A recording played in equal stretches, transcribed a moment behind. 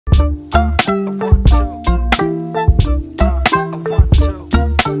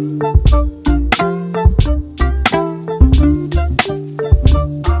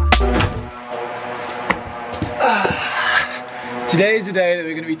Today is the day that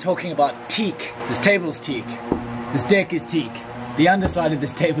we're going to be talking about teak. This table's teak. This deck is teak. The underside of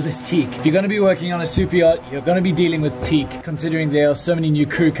this table is teak. If you're going to be working on a super yacht, you're going to be dealing with teak. Considering there are so many new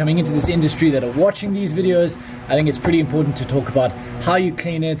crew coming into this industry that are watching these videos, I think it's pretty important to talk about how you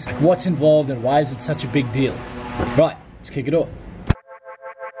clean it, what's involved, and why is it such a big deal. Right, let's kick it off.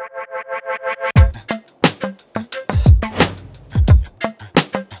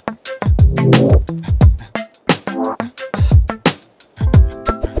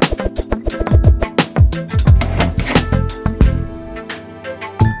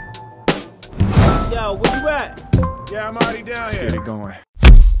 Where you at? Yeah, I'm already down here. Let's get it going.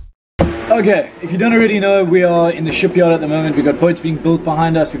 Okay, if you don't already know, we are in the shipyard at the moment. We've got boats being built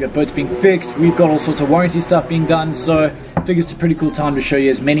behind us, we've got boats being fixed, we've got all sorts of warranty stuff being done, so I figure it's a pretty cool time to show you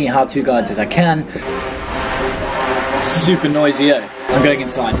as many how-to guides as I can. Super noisy, eh? I'm going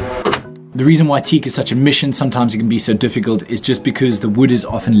inside. The reason why teak is such a mission, sometimes it can be so difficult, is just because the wood is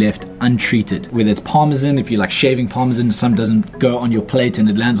often left untreated. Whether it's parmesan, if you like shaving parmesan, some doesn't go on your plate and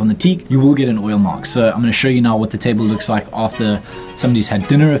it lands on the teak, you will get an oil mark. So I'm going to show you now what the table looks like after somebody's had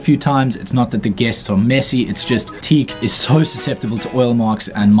dinner a few times. It's not that the guests are messy, it's just teak is so susceptible to oil marks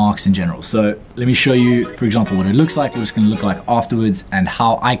and marks in general. So let me show you, for example, what it looks like, what it's going to look like afterwards, and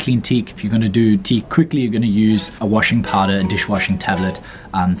how I clean teak. If you're going to do teak quickly, you're going to use a washing powder, a dishwashing tablet,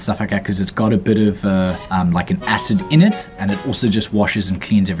 stuff like that, because it's got a bit of like an acid in it, and it also just washes and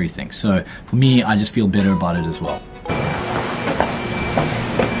cleans everything. So for me, I just feel better about it as well.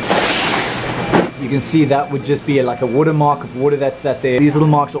 You can see that would just be like a watermark of water that's sat there. These little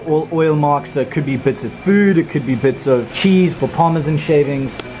marks are all oil marks, so it could be bits of food, it could be bits of cheese for parmesan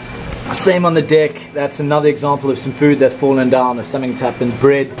shavings. Same on the deck, that's another example of some food that's fallen down or something that's happened,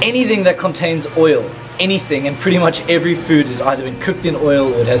 bread. Anything that contains oil, anything, and pretty much every food has either been cooked in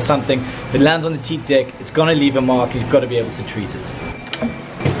oil or it has something. If it lands on the teak deck, it's gonna leave a mark, you've got to be able to treat it.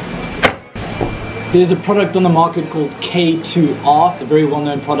 There's a product on the market called K2R, a very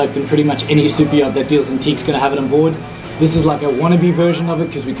well-known product, and pretty much any super yacht that deals in teak is gonna have it on board. This is like a wannabe version of it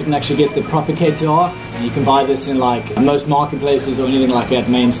because we couldn't actually get the proper K2R. And you can buy this in like most marketplaces or anything like that,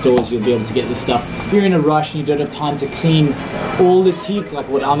 main stores, you'll be able to get this stuff. If you're in a rush and you don't have time to clean all the teak, like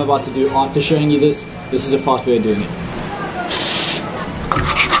what I'm about to do after showing you this is a fast way of doing it.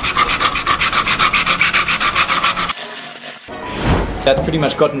 That's pretty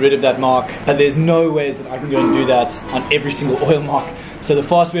much gotten rid of that mark. And there's no ways that I can go and do that on every single oil mark. So the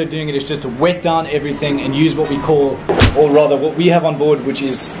fast way of doing it is just to wet down everything and use what we call, or rather what we have on board, which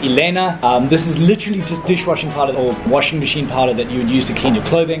is Elena. This is literally just dishwashing powder or washing machine powder that you would use to clean your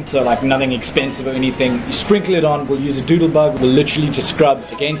clothing. So like nothing expensive or anything. You sprinkle it on, we'll use a doodle bug. We'll literally just scrub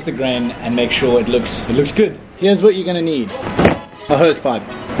against the grain and make sure it looks good. Here's what you're gonna need. A hose pipe,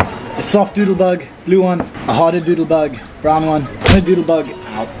 a soft doodle bug, blue one, a harder doodle bug, brown one, and a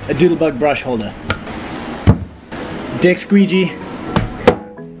doodle bug brush holder. Deck squeegee.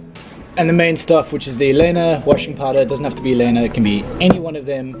 And the main stuff, which is the Elena washing powder. It doesn't have to be Elena, it can be any one of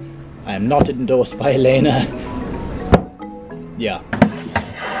them. I am not endorsed by Elena. Yeah.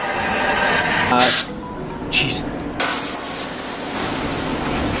 Jeez.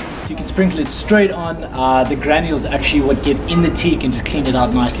 You can sprinkle it straight on. The granules actually what get in the teak and just clean it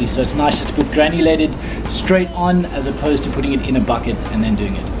out nicely. So it's nice just to put granulated straight on as opposed to putting it in a bucket and then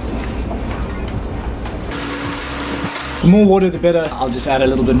doing it. The more water the better. I'll just add a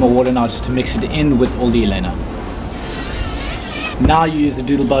little bit more water now just to mix it in with all the Elena. Now you use the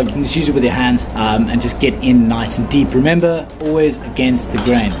doodle bug, you can just use it with your hands and just get in nice and deep. Remember, always against the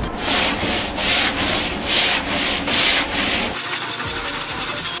grain.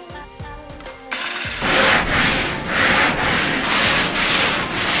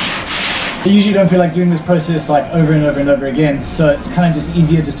 I usually don't feel like doing this process like over and over and over again, so it's kind of just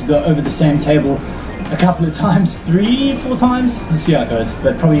easier just to go over the same table a couple of times, 3-4 times. Let's see how it goes,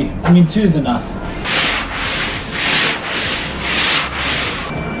 but probably, I mean, 2 is enough.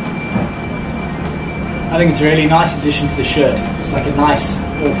 I think it's a really nice addition to the shirt. It's like a nice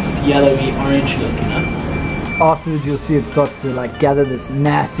off yellowy orange look, you know. Afterwards you'll see it starts to like gather this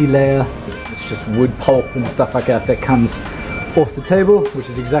nasty layer. It's just wood pulp and stuff like that that comes off the table, which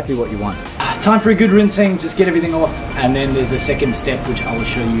is exactly what you want. Time for a good rinsing, just get everything off, and then there's a second step which I will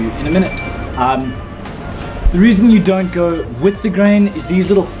show you in a minute. The reason you don't go with the grain is these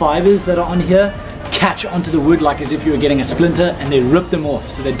little fibers that are on here catch onto the wood like as if you were getting a splinter, and they rip them off,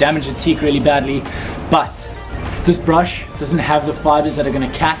 so they damage the teak really badly. But This brush doesn't have the fibers that are going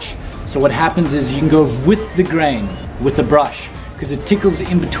to catch, so what happens is you can go with the grain with the brush, because it tickles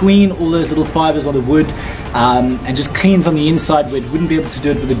in between all those little fibers on the wood and just cleans on the inside where it wouldn't be able to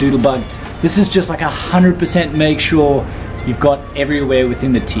do it with a doodle bug. This is just like 100% make sure you've got everywhere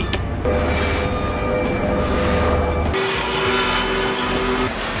within the teak.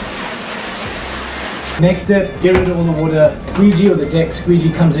 Next step, get rid of all the water. Squeegee or the deck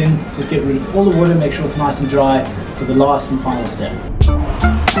squeegee comes in, just get rid of all the water, make sure it's nice and dry for the last and final step.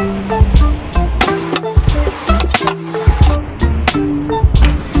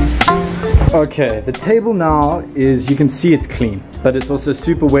 Okay, the table now is, you can see it's clean, but it's also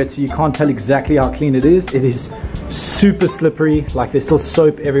super wet, so you can't tell exactly how clean it is. It is super slippery, like there's still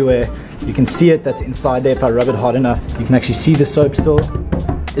soap everywhere. You can see it, that's inside there. If I rub it hard enough, you can actually see the soap still.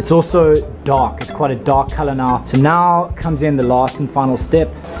 It's also dark, it's quite a dark color now. So now comes in the last and final step,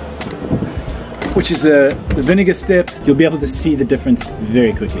 which is the vinegar step. You'll be able to see the difference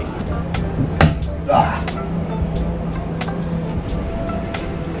very quickly.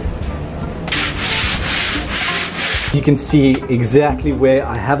 You can see exactly where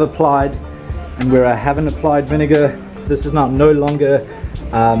I have applied and where I haven't applied vinegar. This is now no longer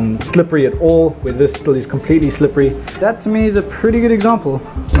slippery at all, where this still is completely slippery. That to me is a pretty good example.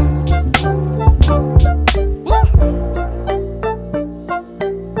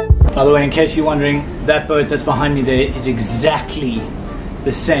 By the way, in case you're wondering, that boat that's behind me there is exactly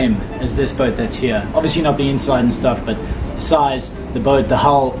the same as this boat that's here. Obviously not the inside and stuff, but the size, the boat, the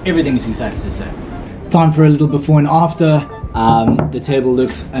hull, everything is exactly the same. Time for a little before and after. The table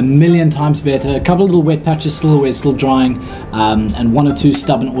looks a million times better. A couple of little wet patches still where it's still drying, and one or two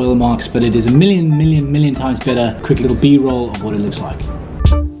stubborn oil marks, but it is a million times better. Quick little B-roll of what it looks like.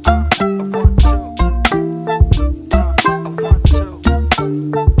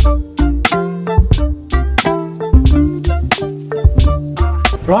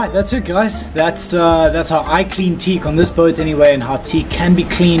 Right, that's it guys. That's how I clean teak on this boat anyway, and how teak can be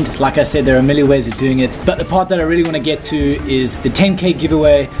cleaned. Like I said, there are a million ways of doing it, but the part that I really want to get to is the 10K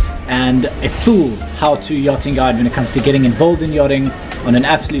giveaway and a full how-to yachting guide when it comes to getting involved in yachting on an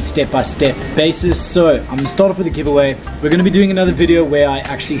absolute step-by-step basis. So I'm going to start off with the giveaway. We're going to be doing another video where I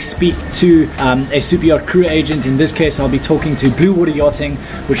actually speak to a super yacht crew agent. In this case, I'll be talking to Blue Water Yachting,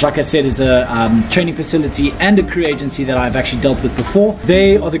 which like I said is a training facility and a crew agency that I've actually dealt with before.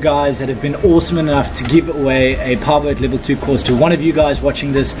 They are the guys that have been awesome enough to give away a Powerboat Level 2 course to one of you guys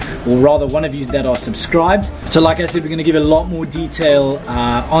watching this, or rather one of you that are subscribed. So like I said, we're going to give a lot more detail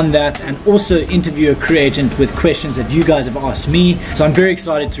on that, and also interview a crew agent with questions that you guys have asked me. So I'm very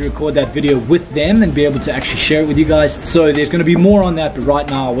excited to record that video with them and be able to actually share it with you guys. So there's going to be more on that, but right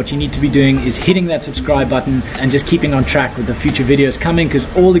now what you need to be doing is hitting that subscribe button and just keeping on track with the future videos coming, because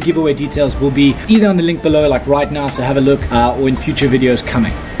all the giveaway details will be either on the link below like right now, so have a look, or in future videos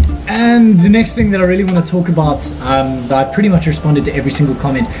coming. And the next thing that I really want to talk about, that I pretty much responded to every single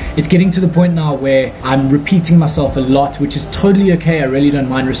comment. It's getting to the point now where I'm repeating myself a lot, which is totally okay. I really don't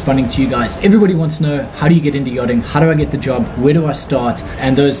mind responding to you guys. Everybody wants to know, how do you get into yachting? How do I get the job? Where do I start?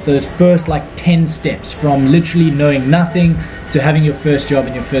 And those first like 10 steps, from literally knowing nothing to having your first job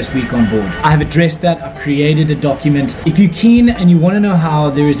and your first week on board. I have addressed that. I've created a document. If you're keen and you want to know how,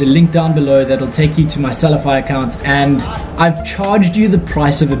 there is a link down below that'll take you to my Sellify account, and I've charged you the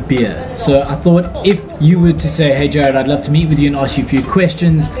price of a beer. So I thought, if you were to say, hey Jared, I'd love to meet with you and ask you a few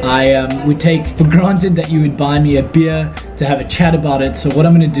questions, I would take for granted that you would buy me a beer to have a chat about it. So what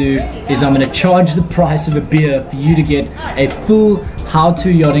I'm going to do is I'm going to charge the price of a beer for you to get a full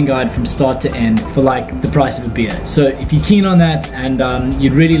how-to yachting guide from start to end for like the price of a beer. So if you're keen on that, and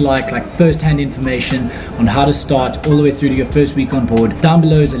you'd really like first-hand information on how to start all the way through to your first week on board, down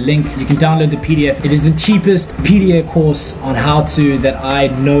below is a link. You can download the PDF. It is the cheapest PDF course on how to that I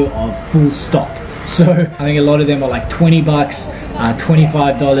know of, full stop. So I think a lot of them are like 20 bucks,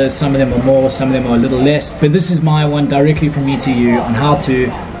 $25, some of them are more, some of them are a little less, but this is my one directly from me to you on how to.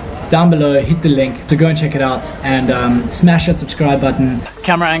 Down below, hit the link to go and check it out, and smash that subscribe button.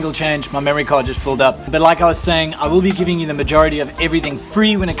 Camera angle change, my memory card just filled up. But like I was saying, I will be giving you the majority of everything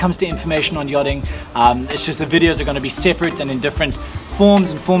free when it comes to information on yachting. It's just the videos are going to be separate and in different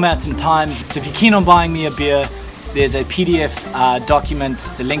forms and formats and times. So if you're keen on buying me a beer, there's a PDF document.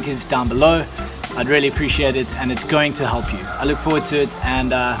 The link is down below. I'd really appreciate it, and it's going to help you. I look forward to it, and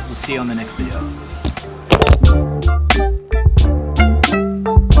we'll see you on the next video.